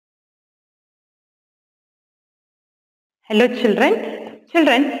Hello children.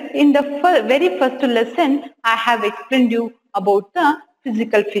 Children, in the very first lesson, I have explained you about the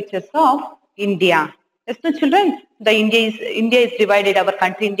physical features of India. Yes, no children, India is divided, our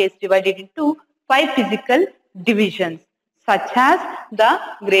country India is divided into 5 physical divisions, such as the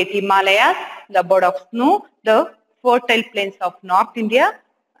Great Himalayas, the bed of snow, the fertile plains of North India,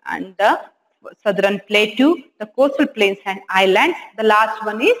 and the southern plateau, the coastal plains and islands. The last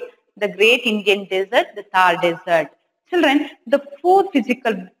one is the Great Indian Desert, the Thar Desert. Children, the 4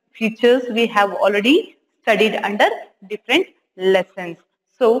 physical features we have already studied under different lessons.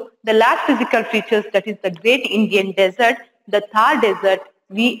 So, the last physical features, that is the Great Indian Desert, the Thar Desert,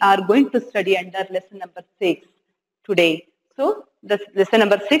 we are going to study under lesson number 6 today. So, the lesson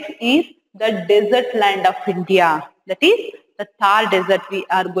number 6 is the desert land of India. That is the Thar Desert we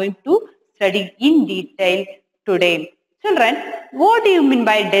are going to study in detail today. Children, what do you mean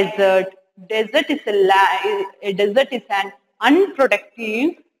by desert? Desert is a desert is an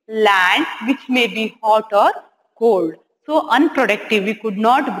unproductive land which may be hot or cold. So unproductive, we could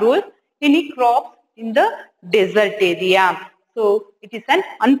not grow any crops in the desert area. So it is an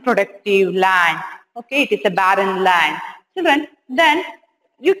unproductive land. Okay, it is a barren land. Children, then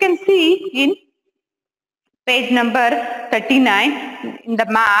you can see in page number 39 in the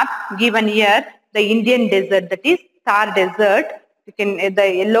map given here, the Indian desert, that is Thar Desert. You can,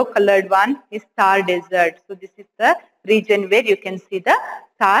 the yellow colored one is Thar Desert. So this is the region where you can see the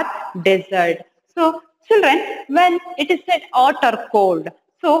Thar Desert. So children, when it is said hot or cold,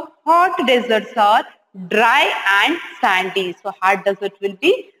 so hot deserts are dry and sandy. So hot desert will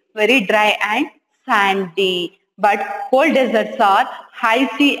be very dry and sandy. But cold deserts are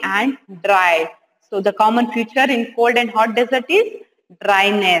icy and dry. So the common feature in cold and hot desert is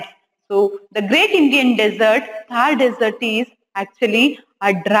dryness. So the Great Indian Desert, Thar Desert, is actually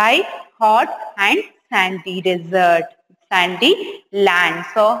a dry, hot and sandy desert, sandy land.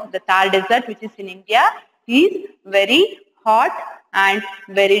 So the Thar Desert, which is in India, is very hot and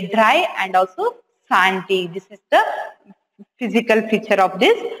very dry and also sandy. This is the physical feature of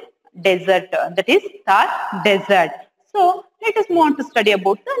this desert, that is Thar Desert. So let us move on to study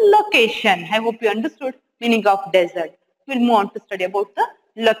about the location. I hope you understood meaning of desert. We'll move on to study about the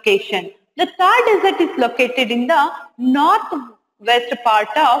location. The Thar Desert is located in the northwest part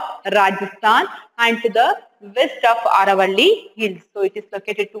of Rajasthan and to the west of Aravalli Hills. So it is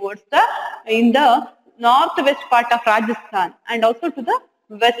located towards in the northwest part of Rajasthan and also to the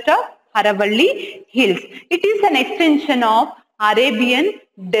west of Aravalli Hills. It is an extension of Arabian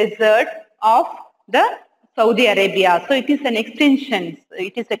Desert of the Saudi Arabia. So it is an extension,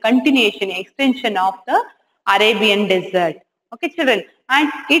 it is a continuation, extension of the Arabian Desert. Okay, children, and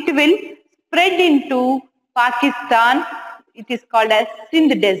it will spread into Pakistan. It is called as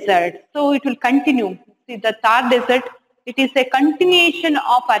Sindh Desert. So it will continue. See, the Thar Desert, it is a continuation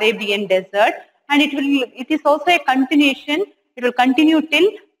of Arabian Desert, and it is also a continuation. It will continue till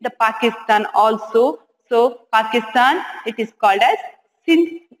the Pakistan also. So Pakistan, it is called as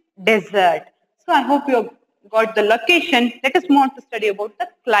Sindh Desert. So I hope you have got the location. Let us move on to study about the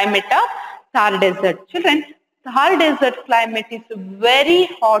climate of Thar Desert. Children, Thar Desert climate is very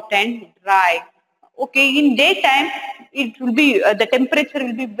hot and dry. Okay, in daytime it will be the temperature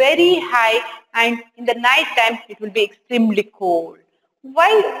will be very high, and in the night time it will be extremely cold.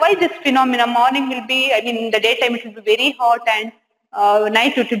 Why this phenomenon? Morning will be, I mean, in the daytime it will be very hot and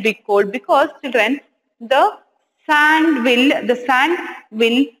night it will be cold, because children, the sand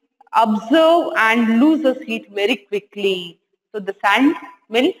will absorb and loses heat very quickly. So the sand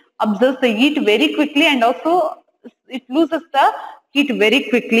will absorb the heat very quickly, and also it loses the heat very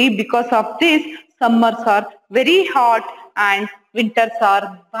quickly. Because of this, summers are very hot and winters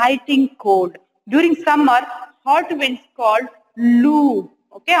are biting cold. During summer, hot winds called loo,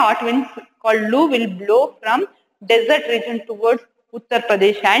 okay, hot winds called loo will blow from desert region towards Uttar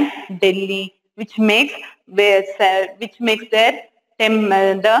Pradesh and Delhi, which makes the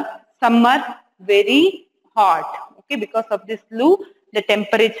summer very hot. Okay, because of this loo, the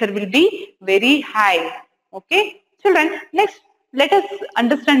temperature will be very high. Okay, children, next let us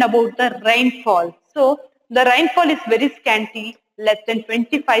understand about the rainfall. So the rainfall is very scanty, less than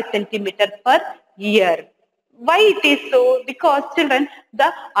 25 centimeters per year. Why it is so? Because children,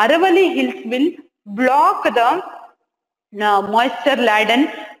 the Aravalli Hills will block the moisture-laden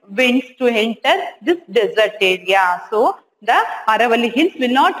winds to enter this desert area. So the Aravalli Hills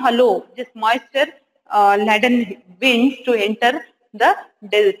will not allow this moisture-laden winds to enter the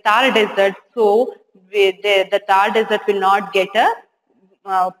Thar Desert. So the Thar Desert will not get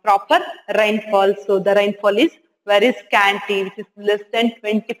a proper rainfall. So the rainfall is very scanty, which is less than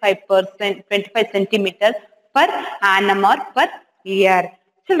 25 centimeters per annum or per year.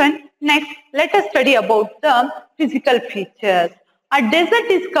 Children, next let us study about the physical features. A desert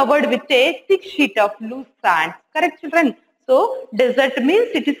is covered with a thick sheet of loose sand. Correct, children? So, desert means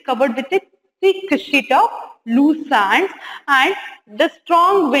it is covered with a thick sheet of loose sands, and the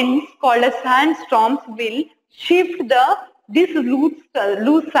strong winds called as sandstorms will shift this loose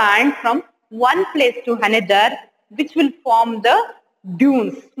sand from one place to another, which will form the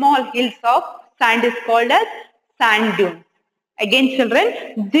dunes. Small hills of sand is called as sand dunes. Again,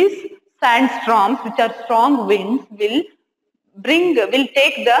 children, these sandstorms, which are strong winds, will carry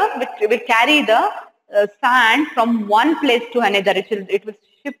the sand from one place to another. It will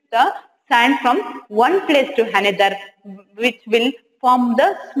shift the sand from one place to another, which will form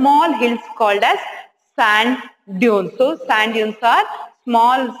the small hills called as sand dunes. So sand dunes are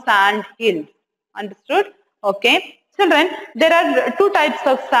small sand hills. Understood? Okay. Children, there are two types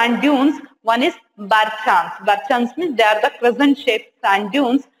of sand dunes. One is barchans. Barchans means they are the crescent shaped sand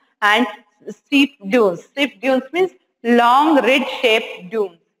dunes, and steep dunes. Steep dunes means long red shaped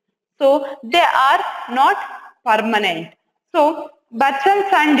dunes. So they are not permanent. So Barchan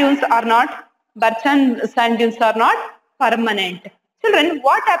sand dunes are not permanent. Children,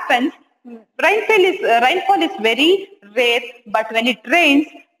 what happens? Rainfall is very rare, but when it rains,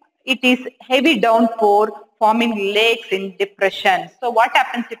 it is heavy downpour forming lakes in depression. So what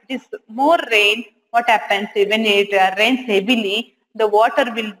happens if it is more rain? What happens when it rains heavily? The water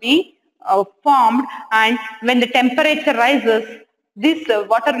will be formed, and when the temperature rises, this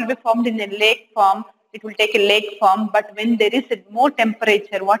water will be formed in a lake form. It will take a lake form, but when there is more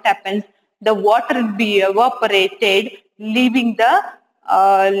temperature, what happens? The water will be evaporated, leaving the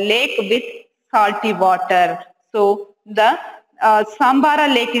lake with salty water. So the Sambara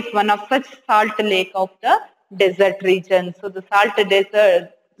Lake is one of such salt lake of the desert region. So the salter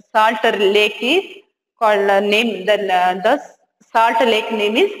lake is called the salt lake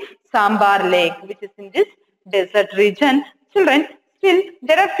name is Sambar Lake, which is in this desert region. Children, still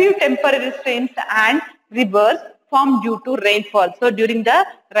there are few temporary streams and rivers formed due to rainfall. So during the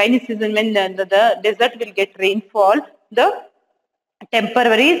rainy season, when the desert will get rainfall, the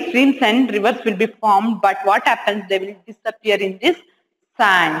temporary streams and rivers will be formed, but what happens? They will disappear in this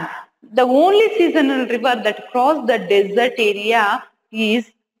sand. The only seasonal river that crosses the desert area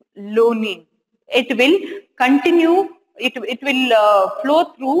is Loni. It will continue, it will flow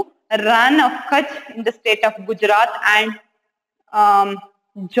through Rann of Kutch in the state of Gujarat and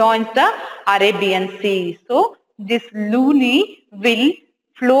joins the Arabian Sea. So this Luni will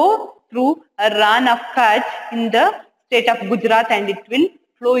flow through Rann of Kutch in the state of Gujarat, and it will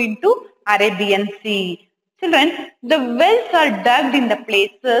flow into Arabian Sea. Children, the wells are dug in the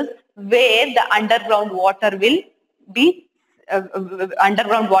places where the underground water will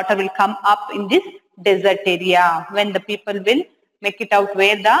come up in this desert area. When the people will make it out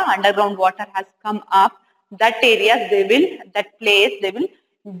where the underground water has come up, that place they will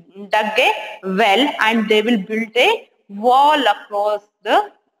dug a well, and they will build a wall across the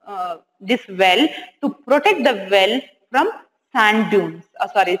this well to protect the well from sandstorms.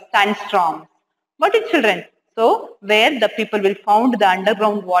 What is, children? So where the people will found the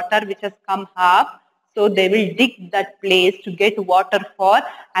underground water which has come up, so they will dig that place to get water for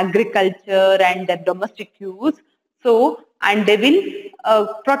agriculture and their domestic use. So, and they will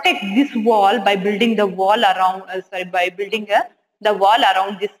protect this wall by building the wall around, the wall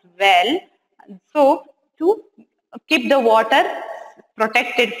around this well. So to keep the water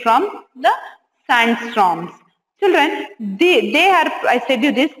protected from the sandstorms. Children, they are, I said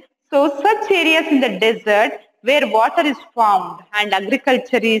you this, so such areas in the desert where water is found and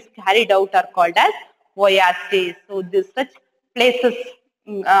agriculture is carried out are called as oases. So such places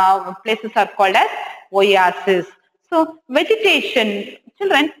are called as oases. So vegetation,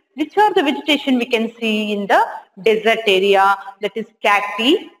 children, which are the vegetation we can see in the desert area? That is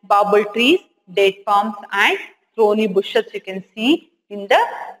cacti, barbel trees, date palms, and thorny bushes you can see in the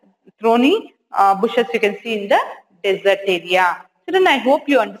desert area. Children, I hope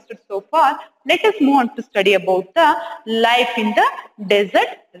you understood so far. Let us move on to study about the life in the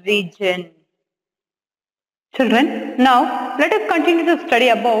desert region. Children, now let us continue to study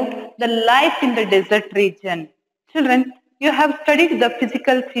about the life in the desert region. Children, you have studied the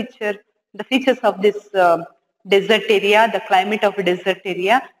physical the features of this desert area, the climate of a desert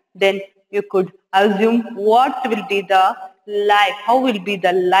area. Then you could assume what will be the life, how will be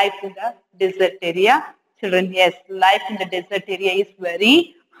the life in the desert area. Children, yes, life in the desert area is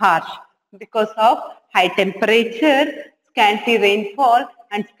very harsh because of high temperature, scanty rainfall,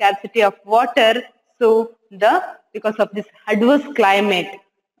 and scarcity of water. So because of this adverse climate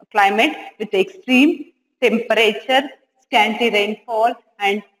with extreme temperature, scanty rainfall,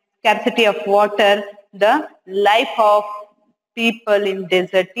 and scarcity of water, the life of people in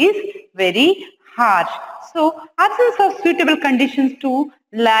desert is very harsh. So, absence of suitable conditions to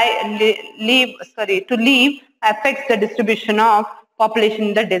live affects the distribution of population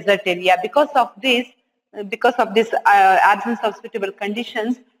in the desert area. Because of this absence of suitable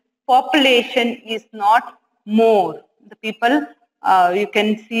conditions, population is not more. The people, you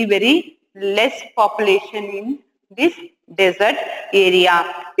can see very less population in this desert area.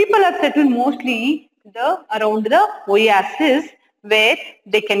 People are settled mostly around the oasis, where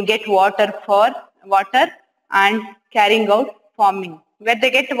they can get water and carrying out farming, where they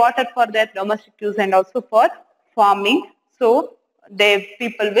get water for their domestic use and also for farming. So the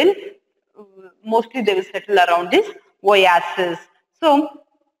people will mostly they will settle around this oasis. So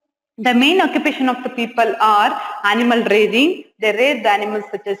the main occupation of the people are animal rearing. They rear the animals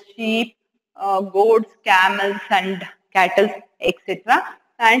such as sheep, goats, camels, and cattle, etc.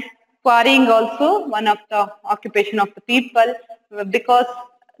 And quarrying also one of the occupation of the people, because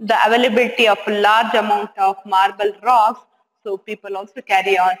the availability of a large amount of marble rocks. So people also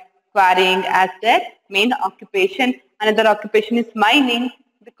carry on quarrying as their main occupation. Another occupation is mining,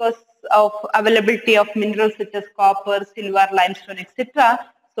 because of availability of minerals such as copper, silver, limestone, etc.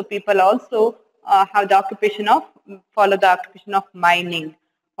 So people also follow the occupation of mining,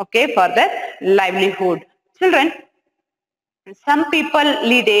 okay, for their livelihood. Children, some people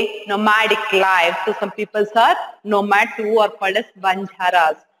lead a nomadic life. So some people are nomads, who are called as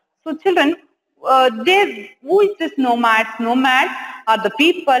banjaras. So children, who is this nomads? Nomads are the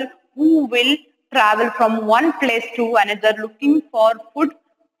people who will travel from one place to another looking for food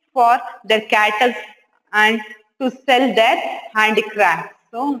for their cattle and to sell their handicrafts.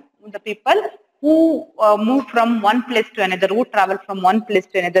 So the people who move from one place to another, who travel from one place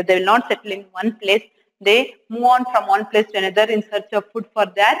to another, they will not settle in one place. They move on from one place to another in search of food for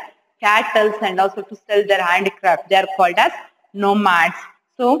their cattle and also to sell their handicraft. They are called as nomads.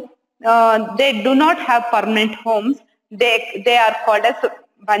 So they do not have permanent homes. They are called as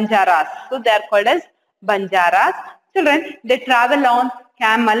banjaras. So they are called as banjaras. Children, they travel on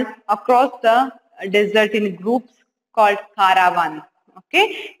camel across the desert in groups called caravan.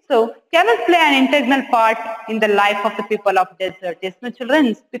 Okay, so camels play an integral part in the life of the people of desert. Yes, my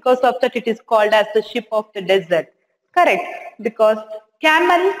children, because of that it is called as the ship of the desert. Correct, because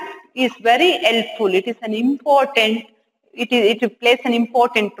camel is very helpful. It is an important. It plays an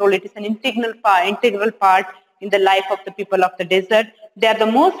important role. It is an integral part in the life of the people of the desert. They are the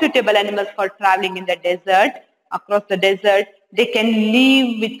most suitable animals for traveling in the desert. Across the desert, they can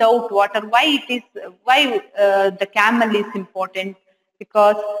live without water. Why the camel is important?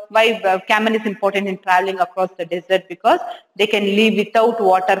 Because camel is important in traveling across the desert, because they can live without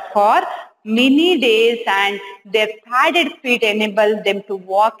water for many days, and their padded feet enable them to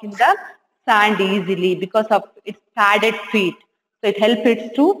walk in the sand easily because of its padded feet. So it helps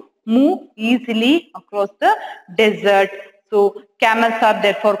it to move easily across the desert. So camels are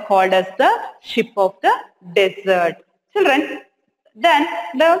therefore called as the ship of the desert. Children, then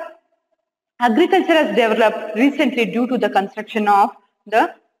the agriculture has developed recently due to the construction of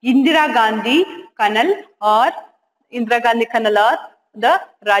the Indira Gandhi Canal or the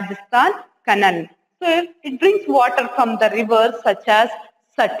Rajasthan Canal. So it brings water from the rivers such as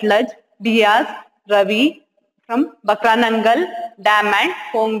Satluj, Beas, Ravi, from Bakranangal Dam and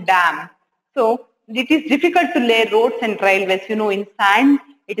Pong Dam. So it is difficult to lay roads and railways. You know, in sand,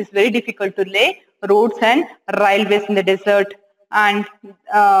 it is very difficult to lay roads and railways in the desert. And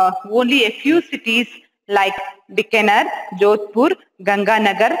only a few cities like Bikaner, Jodhpur,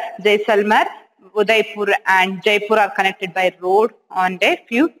 Ganganagar, Jaisalmer, Udaipur and Jaipur are connected by road on a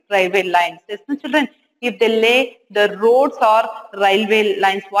few railway lines. Yes, no, children, if they lay the roads or railway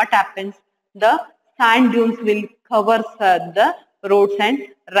lines, what happens? The sand dunes will cover the roads and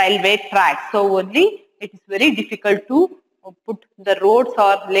railway tracks. So only it is very difficult to put the roads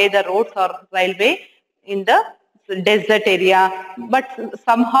or lay the roads or railway in the desert area. But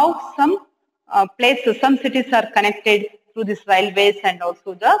somehow some cities are connected through these railways and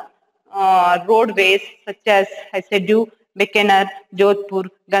also the roadways, such as I said you, Bikaner, Jodhpur,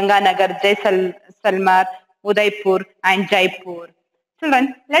 Ganganagar, Jaisalmer, Udaipur and Jaipur.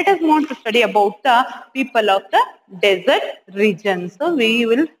 Children, let us move on to study about the people of the desert region. So we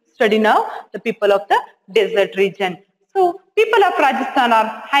will study now the people of the desert region. So people of Rajasthan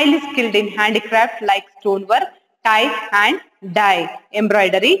are highly skilled in handicraft like stonework, tie and dye,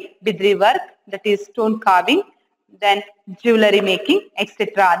 embroidery, bidri work, that is stone carving, then jewelry making,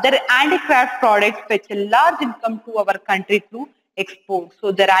 etc. Their handicraft products fetch a large income to our country through export.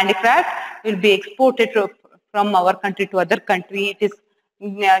 So their handicraft will be exported from our country to other country. It is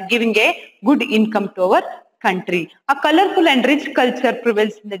giving a good income to our country. A colorful and rich culture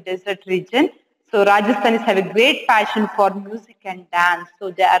prevails in the desert region. So Rajasthanis have a great passion for music and dance.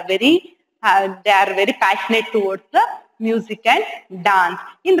 So they are very passionate towards the music and dance.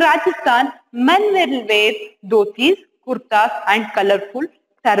 In Rajasthan, men will wear dhotis, kurtas, and colorful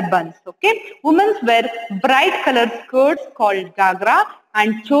turbans. Okay, women wear bright colored skirts called gagra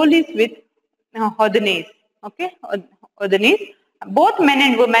and cholis with hodhnes. Okay, hodhnes. Both men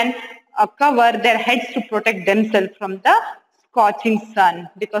and women cover their heads to protect themselves from the scorching sun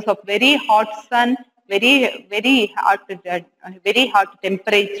because of very hot sun, very hot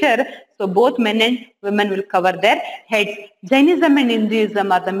temperature. So both men and women will cover their heads. Jainism and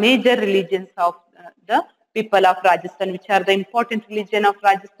Hinduism are the major religions of the people of Rajasthan. Which are the important religion of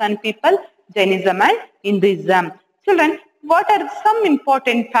Rajasthan people? Jainism and Hinduism. Children, what are some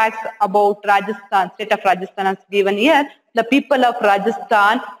important facts about Rajasthan, state of Rajasthan as given here? The people of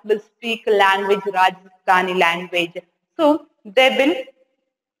Rajasthan will speak language, Rajasthani language. So they are,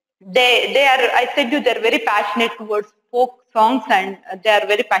 I said you, they're very passionate towards folk songs and they are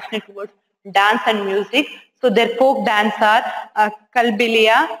very passionate towards dance and music. So their folk dance are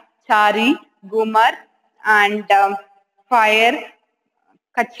Kalbiliya, Chari, Gumar and Fire,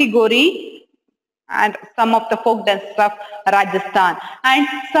 Kachigori, and some of the folk dances of Rajasthan. And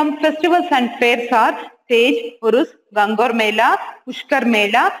some festivals and fairs are Tej, Urus, Gangor Mela, Pushkar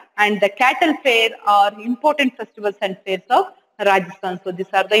Mela, and the cattle fair are important festivals and fairs of Rajasthan. So these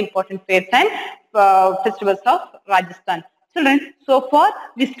are the important fairs and festivals of Rajasthan. Children, so far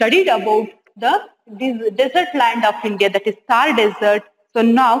we studied about the desert land of India, that is Thar Desert. So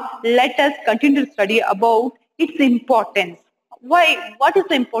now let us continue to study about its importance. Why? What is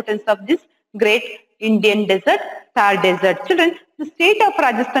the importance of this great Indian desert, Thar Desert? Children, the state of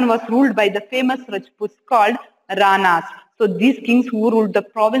Rajasthan was ruled by the famous Rajputs called Ranas. So these kings who ruled the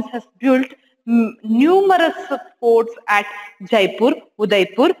province has built numerous forts at Jaipur,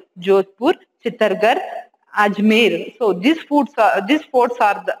 Udaipur, Jodhpur, Chittorgarh, Ajmer. So these forts are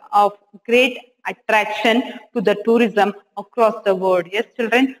of great attraction to the tourism across the world. Yes,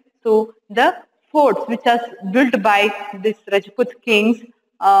 children. So the forts which are built by these Rajput kings,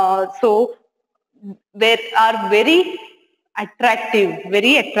 so they are very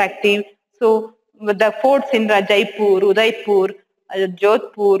attractive. So the forts in Jaipur, Udaipur,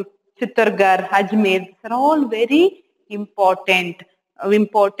 Jodhpur, Chittorgarh, Ajmer, these are all very important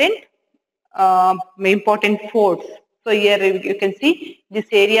forts. So here you can see these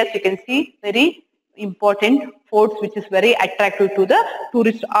areas, you can see very important forts which is very attractive to the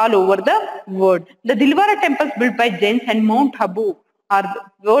tourists all over the world. The Dilwara temples built by Jains and Mount Abu are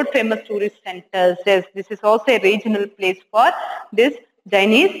world famous tourist centers. Yes, this is also a regional place for this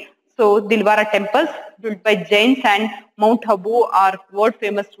Jainis. So Dilwara temples built by Jains and Mount Abu are world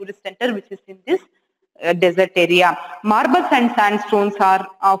famous tourist center which is in this desert area. Marbles and sandstones are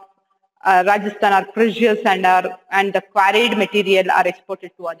of Rajasthan are precious and the quarried material are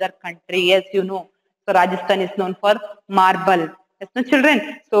exported to other countries, as you know. So Rajasthan is known for marble. Yes, no,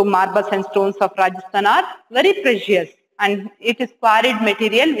 children. So marbles and stones of Rajasthan are very precious and it is quarried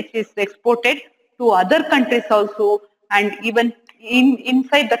material which is exported to other countries also, and even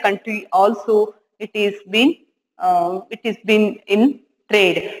inside the country also it is been in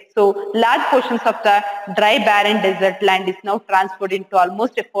trade. So large portions of the dry barren desert land is now transferred into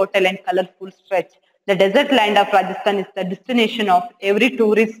almost a fertile and colorful stretch. The desert land of Rajasthan is the destination of every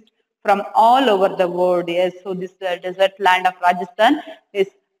tourist from all over the world. Yes, so this desert land of Rajasthan is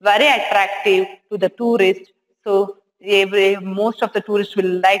very attractive to the tourists. So most of the tourists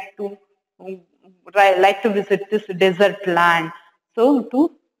will like to visit this desert land. So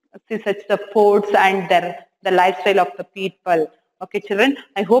to see such the forts and the lifestyle of the people. Okay, children,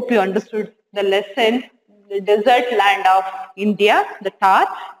 I hope you understood the lesson, the desert land of India, the Thar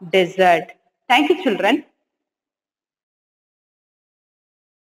Desert. Thank you, children.